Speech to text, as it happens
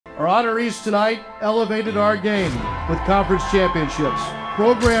Our honorees tonight elevated our game with conference championships.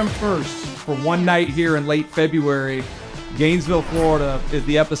 Program first. For one night here in late February, Gainesville, Florida is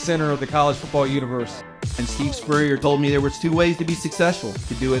the epicenter of the college football universe. And Steve Spurrier told me there was two ways to be successful. You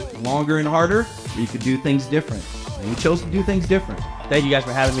could do it longer and harder, or you could do things different. And we chose to do things different. Thank you guys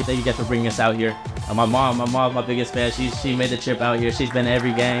for having me. Thank you guys for bringing us out here. My mom's my biggest fan. She made the trip out here. She's been to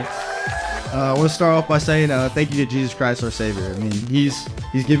every game. I want to start off by saying thank you to Jesus Christ, our Savior. I mean,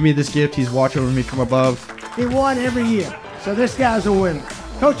 He's given me this gift. He's watching over me from above. He won every year, so this guy's a winner.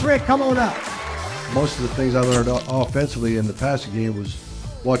 Coach Richt, come on up. Most of the things I learned offensively in the passing game was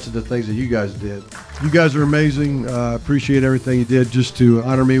watching the things that you guys did. You guys are amazing. Appreciate everything you did just to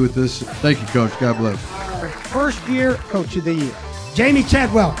honor me with this. Thank you, Coach. God bless. First-year Coach of the Year, Jamey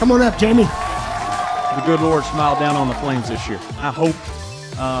Chadwell. Come on up, Jamey. The good Lord smiled down on the Flames this year. I hope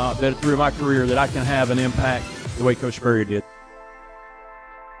that through my career that I can have an impact the way Coach Spurrier did.